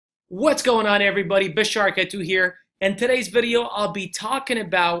What's going on, everybody? Bisharketu here. In today's video, I'll be talking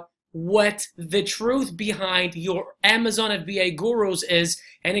about what the truth behind your Amazon FBA gurus is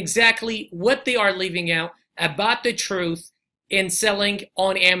and exactly what they are leaving out about the truth in selling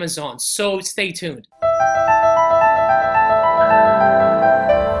on Amazon. So stay tuned.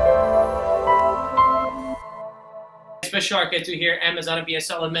 Bisharketu here, Amazon FBA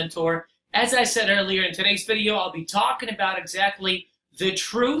Seller Mentor. As I said earlier, in today's video, I'll be talking about exactly the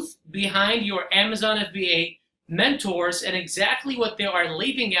truth behind your Amazon FBA mentors and exactly what they are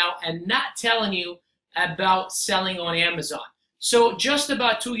leaving out and not telling you about selling on Amazon. So just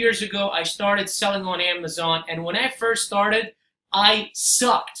about 2 years ago, I started selling on Amazon, and when I first started, I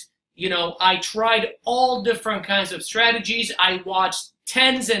sucked. I tried all different kinds of strategies. I watched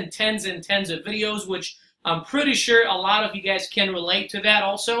tens and tens and tens of videos, which I'm pretty sure a lot of you guys can relate to that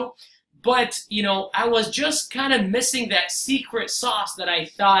also. But, I was just kind of missing that secret sauce that I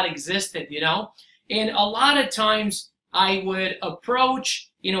thought existed, And a lot of times I would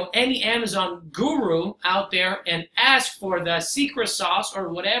approach, any Amazon guru out there and ask for the secret sauce or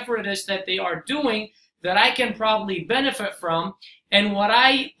whatever it is that they are doing that I can probably benefit from. And what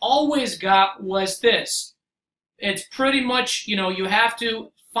I always got was this. It's pretty much, you have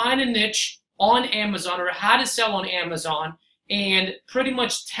to find a niche on Amazon or how to sell on Amazon and pretty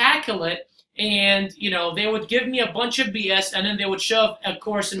much tackle it, and they would give me a bunch of BS and then they would shove a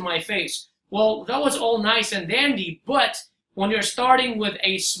course in my face. Well, that was all nice and dandy, but when you're starting with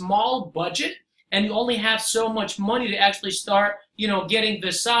a small budget and you only have so much money to actually start, getting the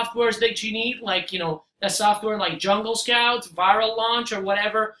softwares that you need, like, the software like Jungle Scouts, Viral Launch, or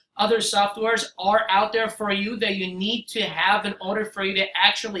whatever other softwares are out there for you that you need to have in order for you to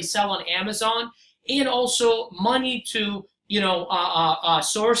actually sell on Amazon, and also money to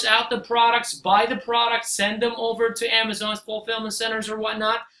source out the products, buy the products, send them over to Amazon's fulfillment centers or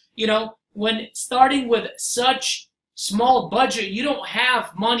whatnot. When starting with such small budget, you don't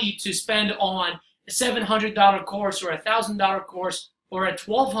have money to spend on a $700 course or a $1,000 course or a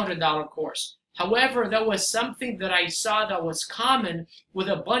 $1,200 course. However, that was something that I saw that was common with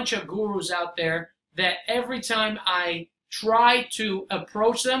a bunch of gurus out there, that every time I try to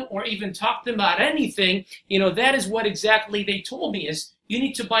approach them or even talk to them about anything, that is what exactly they told me is, you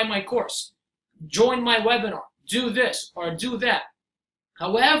need to buy my course, join my webinar, do this or do that.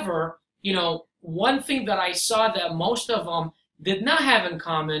 However, one thing that I saw that most of them did not have in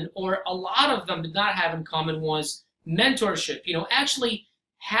common, or a lot of them did not have in common, was mentorship. Actually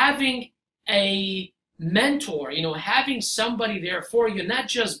having a mentor, having somebody there for you, not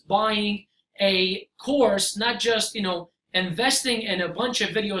just buying a course, not just, investing in a bunch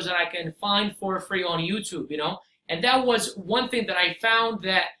of videos that I can find for free on YouTube, And that was one thing that I found,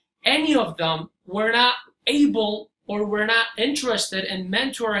 that any of them were not able or were not interested in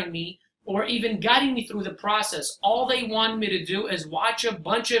mentoring me or even guiding me through the process. All they wanted me to do is watch a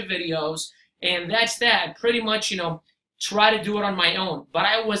bunch of videos, and that's that. Pretty much, try to do it on my own. But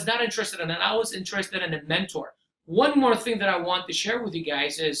I was not interested in it. I was interested in a mentor. One more thing that I want to share with you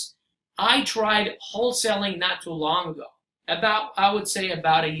guys is, I tried wholesaling not too long ago. I would say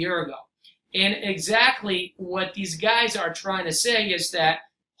about a year ago. And exactly what these guys are trying to say is that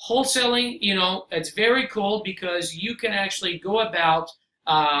wholesaling, it's very cool because you can actually go about,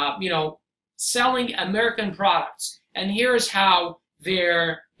 selling American products. And here's how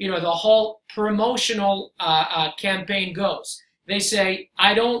their, the whole promotional campaign goes. They say,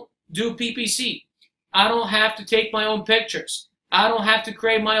 I don't do PPC. I don't have to take my own pictures. I don't have to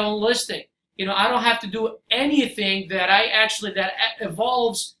create my own listing. I don't have to do anything that that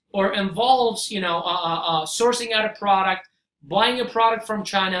involves sourcing out a product, buying a product from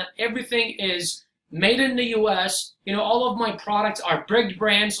China. Everything is made in the US. All of my products are big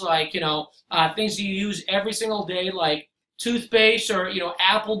brands, like, things you use every single day, like toothpaste, or,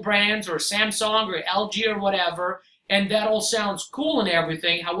 Apple brands or Samsung or LG or whatever. And that all sounds cool and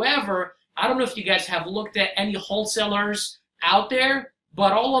everything. However, I don't know if you guys have looked at any wholesalers out there,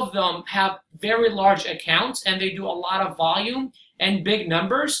 but all of them have very large accounts and they do a lot of volume and big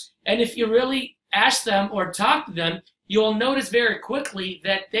numbers. And if you really ask them or talk to them, you'll notice very quickly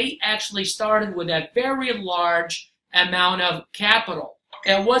that they actually started with a very large amount of capital.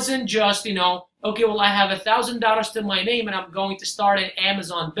 It wasn't just, okay, well, I have $1,000 to my name and I'm going to start an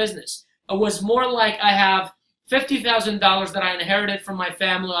Amazon business. It was more like, I have $50,000 that I inherited from my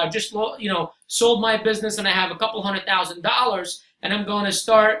family. I just, sold my business and I have a couple $100,000, and I'm going to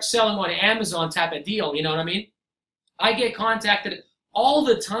start selling on Amazon type of deal. You know what I mean? I get contacted all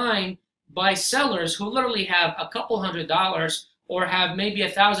the time by sellers who literally have a couple $100 or have maybe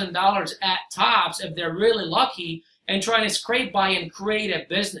 $1,000 at tops if they're really lucky, and trying to scrape by and create a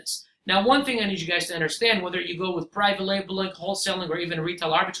business. Now, one thing I need you guys to understand, whether you go with private labeling, wholesaling, or even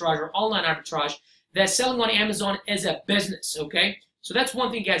retail arbitrage or online arbitrage, that selling on Amazon is a business, okay? So that's one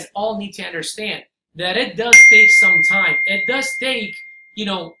thing you guys all need to understand, that it does take some time. It does take, you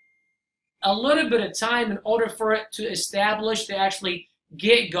know, a little bit of time in order for it to establish, to actually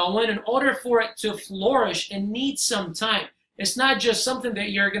get going. In order for it to flourish, it needs some time. It's not just something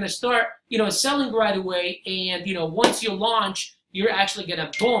that you're going to start, you know, selling right away, and, you know, once you launch, you're actually going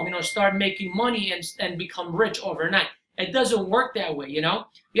to, boom, you know, start making money and become rich overnight. It doesn't work that way, you know.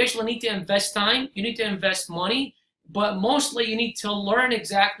 You actually need to invest time. You need to invest money. But mostly you need to learn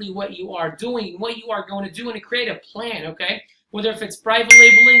exactly what you are doing, what you are going to do, and create a plan, okay? Whether if it's private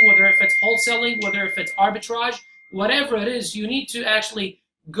labeling, whether if it's wholesaling, whether if it's arbitrage, whatever it is, you need to actually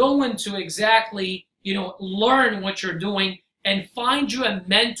go into exactly, you know, learn what you're doing and find you a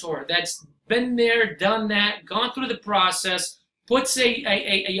mentor that's been there, done that, gone through the process, puts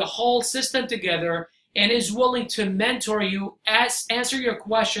a whole system together, and is willing to mentor you, answer your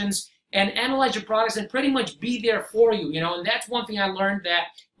questions, and analyze your products and pretty much be there for you, you know. And that's one thing I learned, that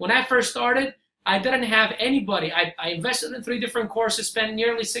when I first started, I didn't have anybody. I invested in 3 different courses, spent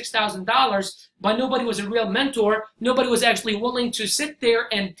nearly $6,000, but nobody was a real mentor. Nobody was actually willing to sit there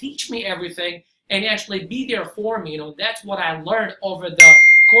and teach me everything and actually be there for me, you know. That's what I learned over the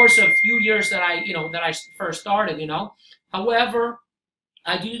course of a few years that I first started, you know. However,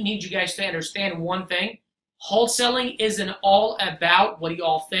 I do need you guys to understand one thing. Wholesaling isn't all about what you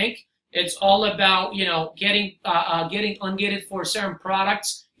all think. It's all about, you know, getting ungated for certain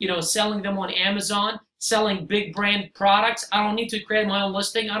products, you know, selling them on Amazon, selling big brand products. I don't need to create my own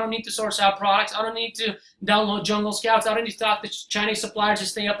listing. I don't need to source out products. I don't need to download Jungle Scouts. I don't need to talk to Chinese suppliers to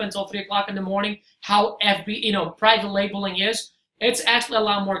stay up until 3 o'clock in the morning. How FBA, you know, private labeling is. It's actually a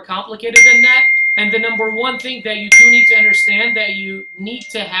lot more complicated than that. And the number one thing that you do need to understand that you need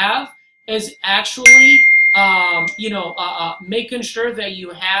to have is actually, making sure that you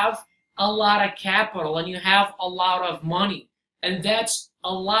have a lot of capital and you have a lot of money. And that's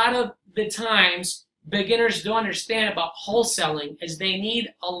a lot of the times beginners don't understand about wholesaling, is they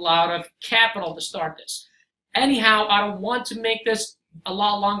need a lot of capital to start this. Anyhow, I don't want to make this a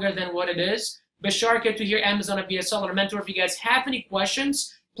lot longer than what it is. Bashar, to hear Amazon FBA Seller Mentor. If you guys have any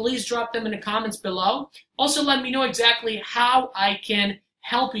questions, please drop them in the comments below. Also, let me know exactly how I can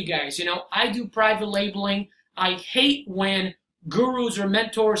help you guys. You know, I do private labeling. I hate when gurus or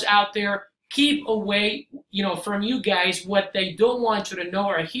mentors out there keep away, you know, from you guys what they don't want you to know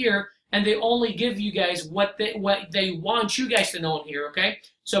or hear, and they only give you guys what they want you guys to know and hear, okay?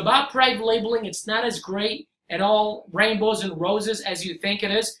 So about private labeling, it's not as great at all rainbows and roses as you think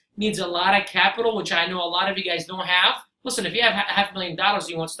it is. It needs a lot of capital, which I know a lot of you guys don't have. Listen, if you have $500,000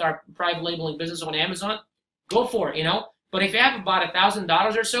 you want to start private labeling business on Amazon, go for it, you know? But if you have about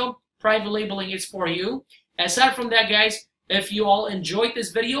 $1,000 or so, private labeling is for you. Aside from that, guys, if you all enjoyed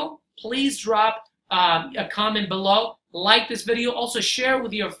this video, please drop a comment below, like this video, also share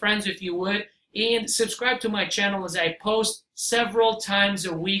with your friends if you would, and subscribe to my channel as I post several times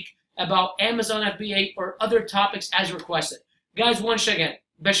a week about Amazon FBA or other topics as requested. Guys, once again,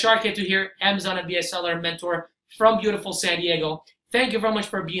 Bashar Ketu here, Amazon FBA Seller Mentor from beautiful San Diego. Thank you very much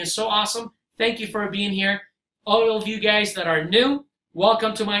for being so awesome. Thank you for being here. All of you guys that are new,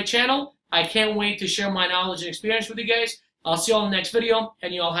 welcome to my channel. I can't wait to share my knowledge and experience with you guys. I'll see you all in the next video,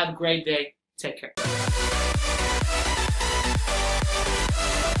 and you all have a great day. Take care.